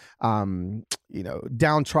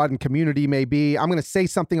 downtrodden community may be. I'm going to say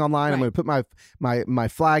something online. I'm going to put my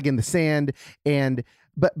flag in the sand.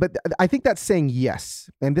 But I think that's saying yes.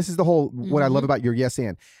 And this is the whole, what I love about your yes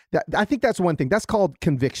and. I think that's one thing. That's called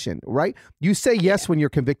conviction, right? You say yes when you're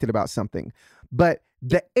convicted about something. But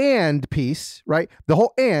the and piece, right? The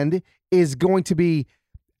whole and is going to be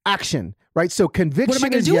action, right? So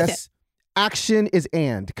conviction is yes, action is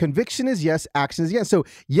and. Conviction is yes, action is yes. So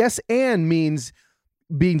yes and means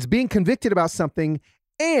being convicted about something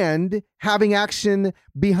and having action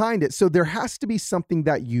behind it. So there has to be something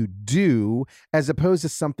that you do as opposed to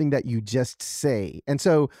something that you just say. And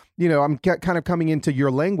so, I'm kind of coming into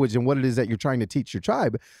your language and what it is that you're trying to teach your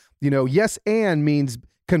tribe. Yes and means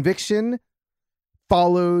conviction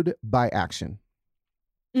followed by action.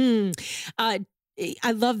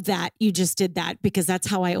 I love that you just did that, because that's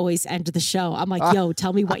how I always end the show. I'm like, yo,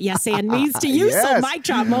 tell me what yes and means to you. Yes. So mic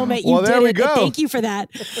drop moment, you Well, there did we it. go. And thank you for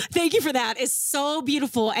that. Thank you for that. It's so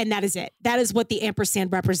beautiful. And that is it. That is what the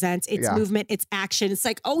ampersand represents. It's movement, it's action. It's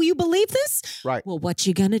like, oh, you believe this? Right. Well, what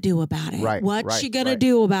you gonna do about it? Right. What you gonna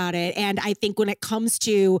do about it? And I think when it comes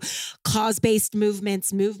to cause-based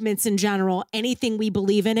movements in general, anything we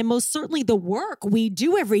believe in, and most certainly the work we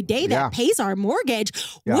do every day that pays our mortgage,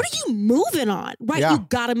 what are you moving on? Right? You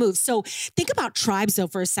gotta move. So think about tribes though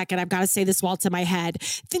for a second. I've got to say this while it's in my head.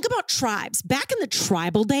 Think about tribes. Back in the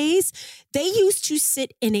tribal days, they used to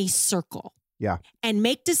sit in a circle. And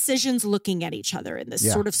make decisions looking at each other in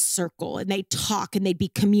this sort of circle. And they talk and they'd be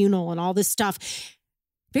communal and all this stuff.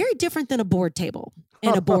 Very different than a board table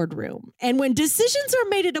in a boardroom. And when decisions are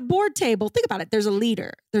made at a board table, think about it. There's a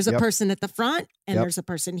leader. There's a person at the front and there's a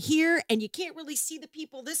person here, and you can't really see the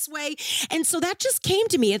people this way. And so that just came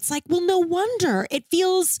to me. It's like, well, no wonder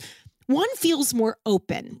one feels more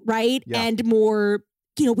open, right? And more,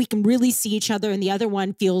 we can really see each other, and the other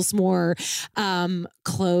one feels more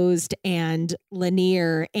closed and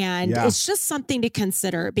linear. And it's just something to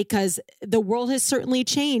consider, because the world has certainly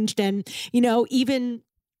changed. And, even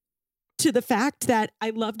to the fact that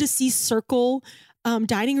I love to see circle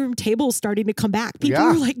dining room tables starting to come back. People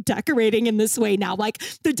are like decorating in this way now. Like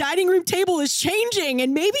the dining room table is changing,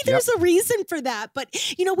 and maybe there's a reason for that. But,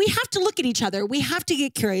 we have to look at each other. We have to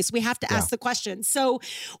get curious. We have to ask the questions. So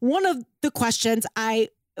one of the questions I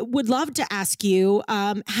would love to ask you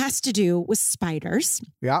has to do with spiders.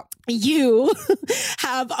 You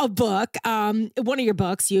have a book, one of your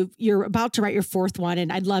books. You're about to write your fourth one,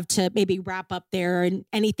 and I'd love to maybe wrap up there, and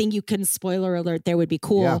anything you can spoiler alert there would be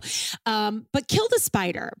cool. But Kill the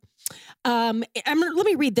Spider. Let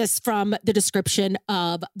me read this from the description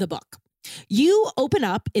of the book. You open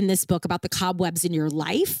up in this book about the cobwebs in your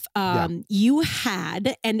life. You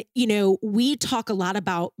had, and, we talk a lot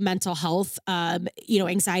about mental health.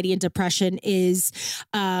 Anxiety and depression is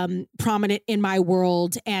prominent in my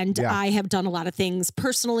world. And I have done a lot of things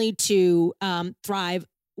personally to thrive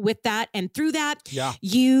with that and through that.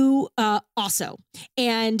 You also,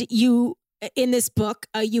 and you, in this book,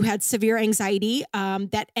 you had severe anxiety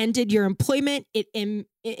that ended your employment. It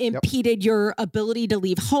impeded your ability to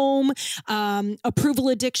leave home, approval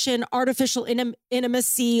addiction, artificial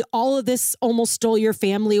intimacy. All of this almost stole your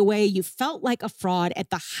family away. You felt like a fraud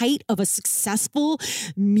at the height of a successful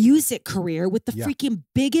music career with the freaking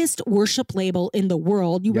biggest worship label in the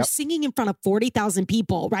world. You were singing in front of 40,000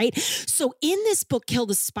 people, right? So in this book, Kill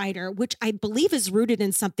the Spider, which I believe is rooted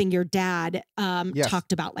in something your dad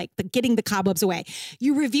talked about, like getting the cobwebs away,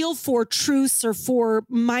 you reveal 4 truths or 4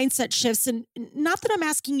 mindset shifts. And not that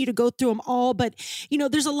I'm asking you to go through them all, but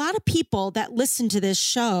there's a lot of people that listen to this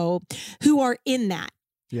show who are in that.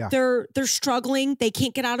 They're struggling. They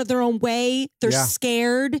can't get out of their own way. They're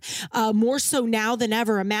scared, more so now than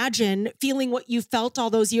ever. Imagine feeling what you felt all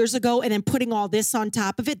those years ago and then putting all this on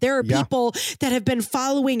top of it. There are people that have been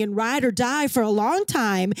following and ride or die for a long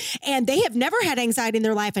time, and they have never had anxiety in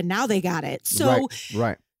their life, and now they got it. So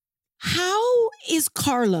how is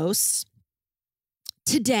Carlos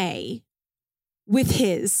today with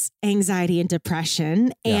his anxiety and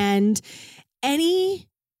depression, and any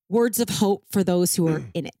words of hope for those who are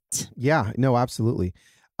in it? Yeah, no, absolutely.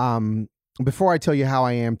 Before I tell you how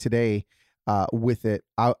I am today with it,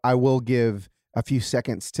 I will give a few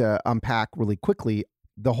seconds to unpack really quickly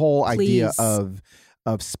the whole idea of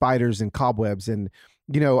spiders and cobwebs. And,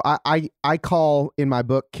 I call in my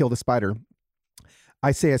book, Kill the Spider,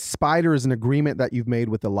 I say a spider is an agreement that you've made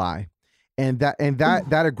with a lie. And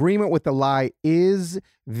that agreement with the lie is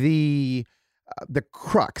the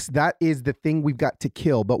crux. That is the thing we've got to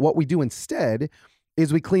kill. But what we do instead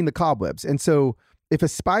is we clean the cobwebs. And so if a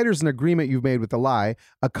spider is an agreement you've made with a lie,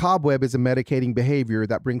 a cobweb is a medicating behavior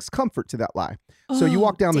that brings comfort to that lie. So you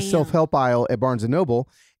walk down the self-help aisle at Barnes & Noble,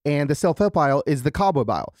 and the self-help aisle is the cobweb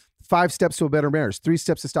aisle. 5 steps to a better marriage, 3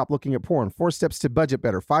 steps to stop looking at porn, 4 steps to budget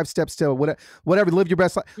better, 5 steps to whatever, live your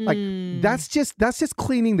best life. Like that's just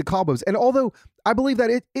cleaning the cobwebs. And although I believe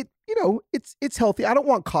that it's healthy, I don't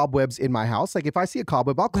want cobwebs in my house. Like if I see a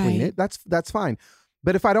cobweb, I'll clean it. That's fine.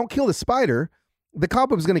 But if I don't kill the spider, the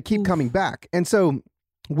cobweb's going to keep coming back. And so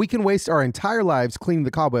we can waste our entire lives cleaning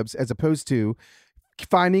the cobwebs as opposed to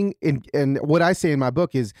finding, and what I say in my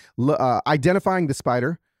book is identifying the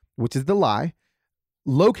spider, which is the lie,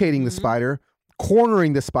 locating the spider,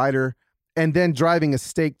 cornering the spider, and then driving a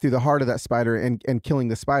stake through the heart of that spider and killing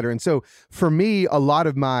the spider. And so for me, a lot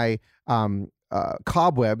of my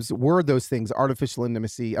cobwebs were those things: artificial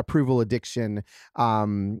intimacy, approval addiction. I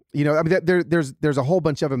mean, there's a whole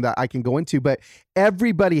bunch of them that I can go into, but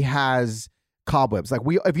everybody has cobwebs. Like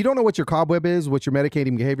if you don't know what your cobweb is, what your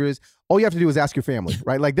medicating behavior is, all you have to do is ask your family,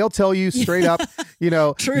 right? Like they'll tell you straight up,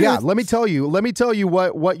 yeah, let me tell you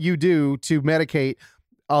what you do to medicate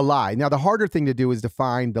a lie. Now, the harder thing to do is to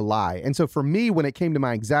find the lie. And so for me, when it came to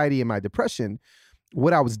my anxiety and my depression,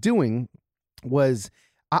 what I was doing was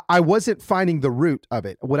I wasn't finding the root of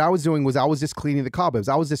it. What I was doing was I was just cleaning the cobwebs.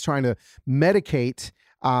 I was just trying to medicate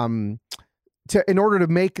in order to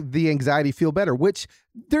make the anxiety feel better, which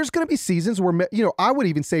there's going to be seasons where, I would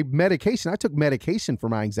even say medication. I took medication for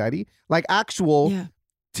my anxiety, like actual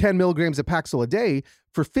 10 milligrams of Paxil a day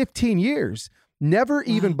for 15 years. Never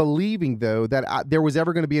even believing, though, that there was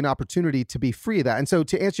ever going to be an opportunity to be free of that. And so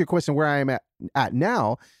to answer your question, where I am at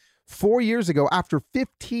now, 4 years ago, after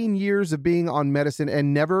 15 years of being on medicine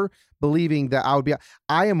and never believing that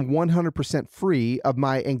I am 100% free of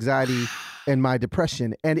my anxiety and my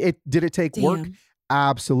depression. And did it take work?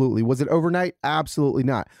 Absolutely. Was it overnight? Absolutely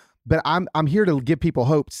not. But I'm here to give people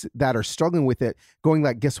hopes that are struggling with it, going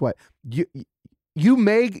like, guess what? You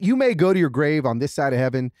may go to your grave on this side of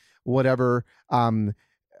heaven, whatever,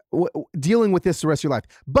 dealing with this the rest of your life,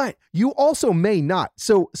 but you also may not.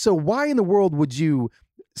 So why in the world would you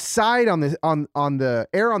side on the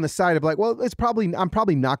err on the side of like, well, I'm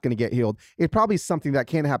probably not going to get healed. It probably is something that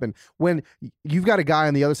can't happen, when you've got a guy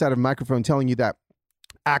on the other side of a microphone telling you that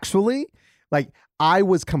actually, like, I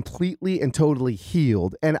was completely and totally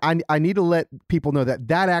healed. And I need to let people know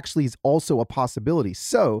that actually is also a possibility.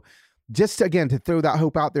 So just again, to throw that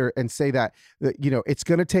hope out there and say that it's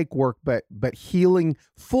going to take work, but healing,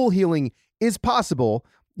 full healing is possible,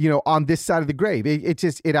 on this side of the grave.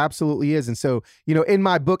 It absolutely is. And so, in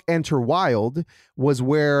my book, Enter Wild was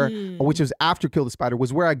where, which was after Kill the Spider,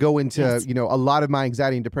 was where I go into, a lot of my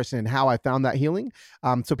anxiety and depression and how I found that healing.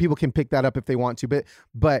 So people can pick that up if they want to,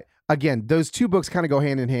 but again, those two books kind of go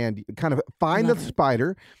hand in hand. Kind of find the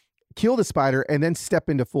spider, kill the spider, and then step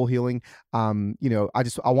into full healing. I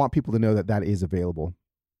want people to know that is available.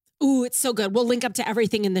 Ooh, it's so good. We'll link up to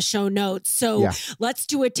everything in the show notes. So let's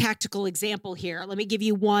do a tactical example here. Let me give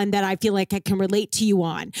you one that I feel like I can relate to you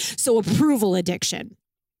on. So approval addiction.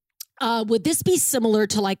 Would this be similar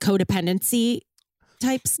to like codependency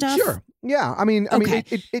type stuff? Sure. Yeah. I mean,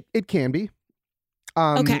 it can be.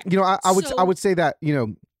 Okay. I would say that,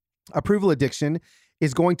 approval addiction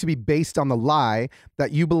is going to be based on the lie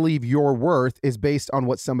that you believe your worth is based on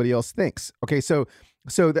what somebody else thinks. Okay. So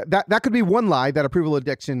that could be one lie, that approval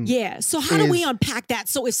addiction. Yeah. So how do we unpack that?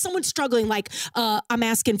 So if someone's struggling, like I'm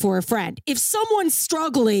asking for a friend, if someone's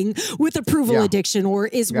struggling with approval addiction or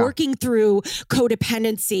is working through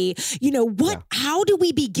codependency, how do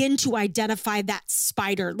we begin to identify that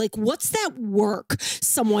spider? Like, what's that work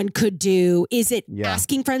someone could do? Is it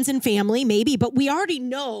asking friends and family? Maybe, but we already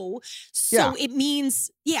know. So it means,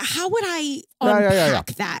 how would I unpack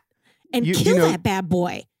that and kill that bad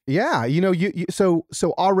boy? Yeah, so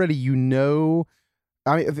already I mean,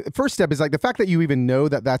 the first step is like the fact that you even know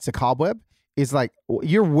that that's a cobweb is like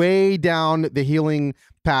you're way down the healing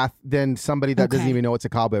path than somebody that doesn't even know it's a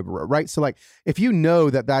cobweb, right? So like if you know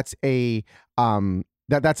that that's a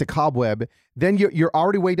that's a cobweb, then you're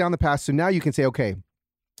already way down the path. So now you can say, okay,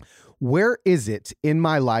 where is it in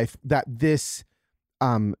my life that this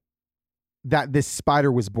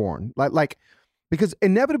spider was born? Like. Because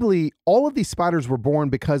inevitably, all of these spiders were born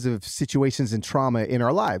because of situations and trauma in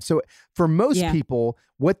our lives. So for most people,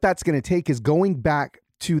 what that's going to take is going back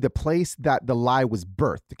to the place that the lie was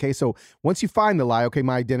birthed. Okay, so once you find the lie, okay,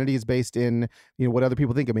 my identity is based in what other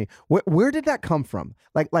people think of me. Where did that come from?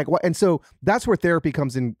 Like what? And so that's where therapy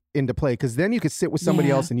comes into play, because then you can sit with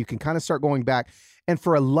somebody else and you can kind of start going back. And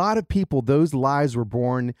for a lot of people, those lies were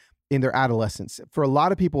born in their adolescence. For a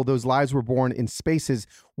lot of people, those lies were born in spaces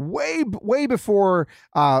way before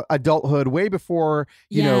adulthood, way before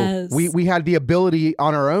we had the ability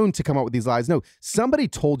on our own to come up with these lies. No, somebody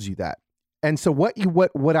told you that. And so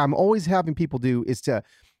what I'm always having people do is to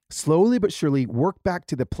slowly but surely work back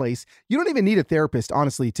to the place. You don't even need a therapist,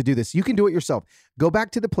 honestly, to do this. You can do it yourself. Go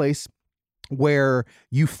back to the place where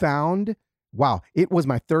you found, wow, it was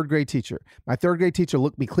my third grade teacher. My third grade teacher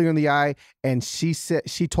looked me clear in the eye, and she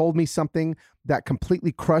told me something that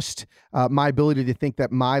completely crushed my ability to think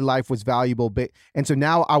that my life was valuable. And so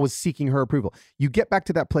now I was seeking her approval. You get back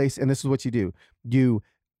to that place, and this is what you do. You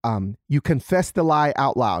confess the lie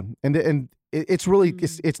out loud, and it's really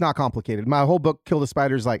it's not complicated. My whole book, Kill the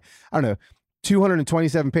Spider, is like, I don't know,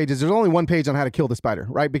 227 pages. There's only one page on how to kill the spider,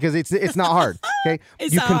 right? Because it's not hard. Okay,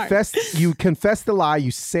 you confess the lie.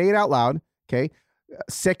 You say it out loud. Okay,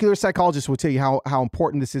 Secular psychologists will tell you how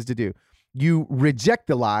important this is to do. You reject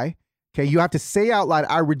the lie. Okay. You have to say out loud,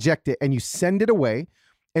 I reject it, and you send it away.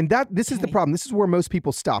 And this is the problem. This is where most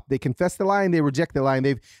people stop. They confess the lie and they reject the lie,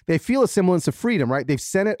 and they feel a semblance of freedom, right? They've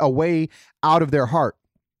sent it away out of their heart.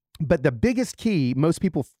 But the biggest key most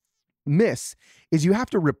people miss is you have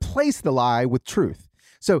to replace the lie with truth.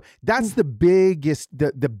 So that's the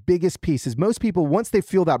biggest piece is most people, once they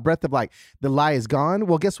feel that breath of like the lie is gone,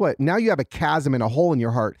 well, guess what? Now you have a chasm and a hole in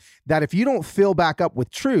your heart that if you don't fill back up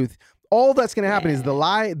with truth, all that's going to happen is the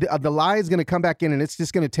lie is going to come back in, and it's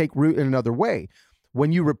just going to take root in another way.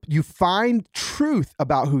 When you find truth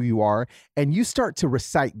about who you are, and you start to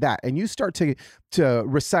recite that, and you start to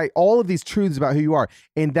recite all of these truths about who you are,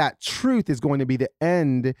 and that truth is going to be the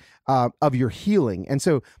end of your healing. And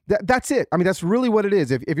so that's it. I mean, that's really what it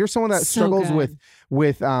is. If you're someone that struggles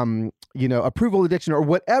with approval addiction or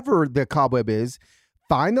whatever the cobweb is,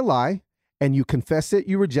 find the lie. And you confess it,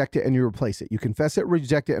 you reject it, and you replace it. You confess it,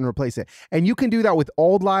 reject it, and replace it. And you can do that with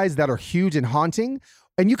old lies that are huge and haunting.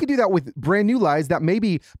 And you can do that with brand new lies that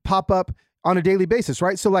maybe pop up on a daily basis,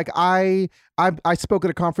 right? So like I spoke at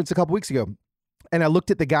a conference a couple weeks ago, and I looked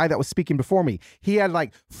at the guy that was speaking before me. He had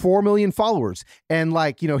like 4 million followers, and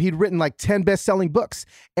he'd written like 10 best-selling books,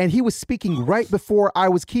 and he was speaking right before I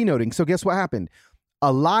was keynoting. So guess what happened?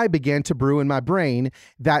 A lie began to brew in my brain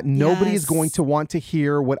that nobody is going to want to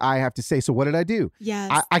hear what I have to say. So what did I do?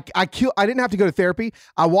 Yes. I didn't have to go to therapy.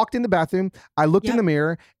 I walked in the bathroom, I looked in the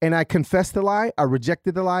mirror, and I confessed the lie, I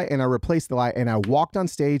rejected the lie, and I replaced the lie, and I walked on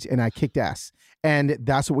stage and I kicked ass. And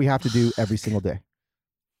that's what we have to do every single day.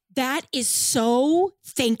 That is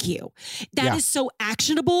thank you. That is so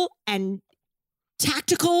actionable and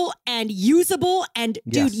tactical and usable. And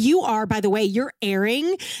dude, you are, by the way, you're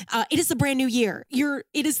airing. It is a brand new year.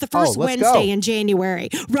 It is the first Wednesday in January,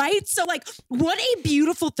 right? So like, what a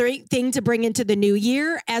beautiful thing to bring into the new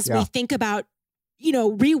year as we think about,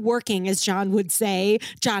 reworking, as John would say,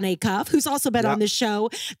 John Acuff, who's also been on the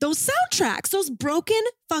show, those soundtracks, those broken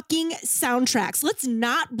fucking soundtracks. Let's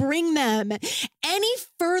not bring them any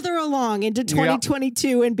further along into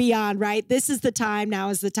 2022 and beyond, right? This is the time. Now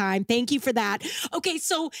is the time. Thank you for that. Okay,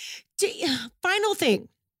 so final thing.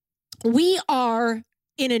 We are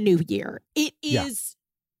in a new year. It is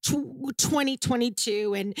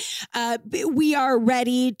 2022, and we are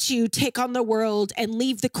ready to take on the world and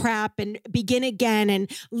leave the crap and begin again and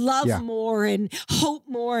love more and hope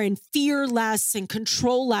more and fear less and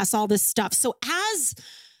control less, all this stuff. So as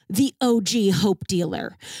the OG hope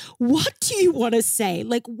dealer, what do you want to say?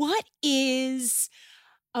 Like, what is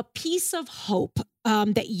a piece of hope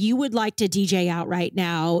that you would like to DJ out right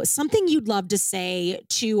now? Something you'd love to say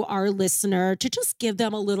to our listener to just give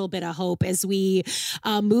them a little bit of hope as we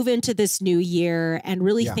move into this new year and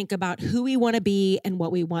really think about who we want to be and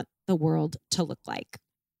what we want the world to look like.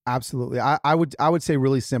 Absolutely. I would say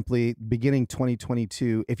really simply, beginning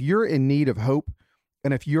 2022, if you're in need of hope,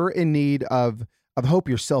 and if you're in need of hope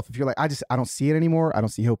yourself, if you're like, I don't see it anymore. I don't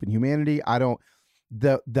see hope in humanity.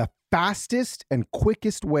 The fastest and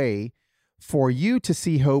quickest way for you to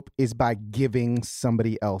see hope is by giving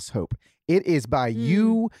somebody else hope. It is by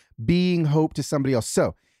you being hope to somebody else.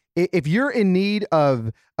 So if you're in need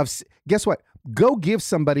of guess what? Go give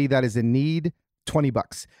somebody that is in need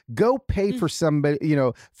 $20. Go pay for somebody,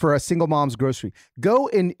 for a single mom's grocery. Go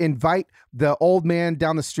and invite the old man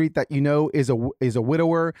down the street that is a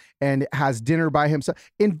widower and has dinner by himself.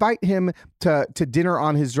 Invite him to dinner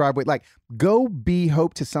on his driveway. Like, go be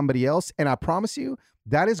hope to somebody else. And I promise you,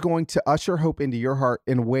 that is going to usher hope into your heart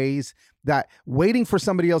in ways that waiting for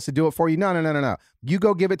somebody else to do it for you. No. You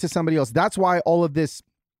go give it to somebody else. That's why all of these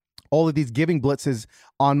giving blitzes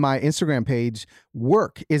on my Instagram page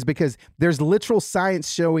work, is because there's literal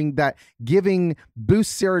science showing that giving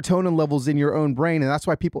boosts serotonin levels in your own brain. And that's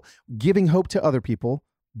why giving hope to other people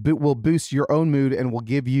will boost your own mood and will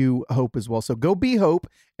give you hope as well. So go be hope.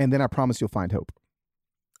 And then I promise you'll find hope.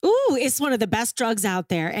 Ooh, it's one of the best drugs out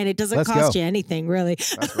there, and it doesn't cost you anything, really.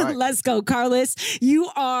 That's right. Let's go, Carlos. You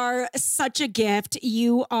are such a gift.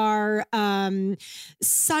 You are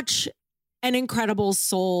such an incredible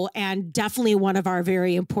soul, and definitely one of our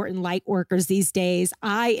very important light workers these days.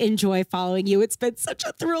 I enjoy following you. It's been such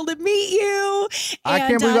a thrill to meet you. I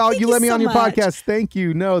can't believe you let me on your podcast. Thank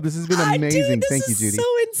you. No, this has been amazing. Thank you, Judy. So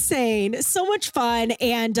insane. So much fun.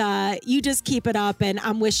 And you just keep it up. And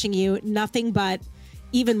I'm wishing you nothing but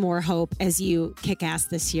even more hope as you kick ass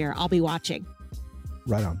this year. I'll be watching.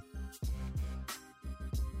 Right on.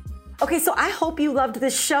 Okay, so I hope you loved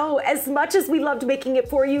this show as much as we loved making it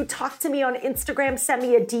for you. Talk to me on Instagram, send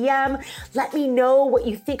me a DM. Let me know what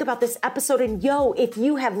you think about this episode. And if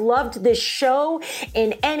you have loved this show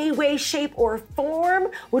in any way, shape, or form,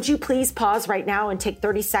 would you please pause right now and take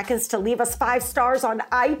 30 seconds to leave us 5 stars on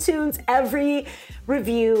iTunes? Every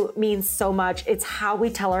review means so much. It's how we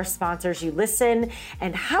tell our sponsors you listen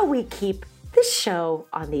and how we keep this show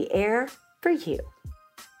on the air for you.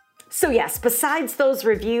 So yes, besides those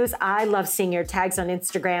reviews, I love seeing your tags on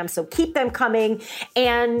Instagram, so keep them coming.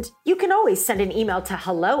 And you can always send an email to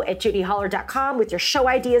hello@judyholler.com with your show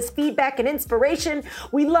ideas, feedback, and inspiration.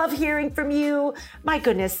 We love hearing from you. My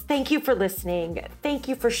goodness, thank you for listening. Thank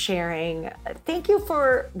you for sharing. Thank you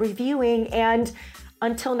for reviewing. And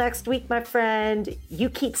until next week, my friend, you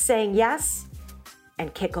keep saying yes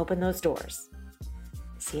and kick open those doors.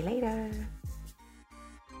 See you later.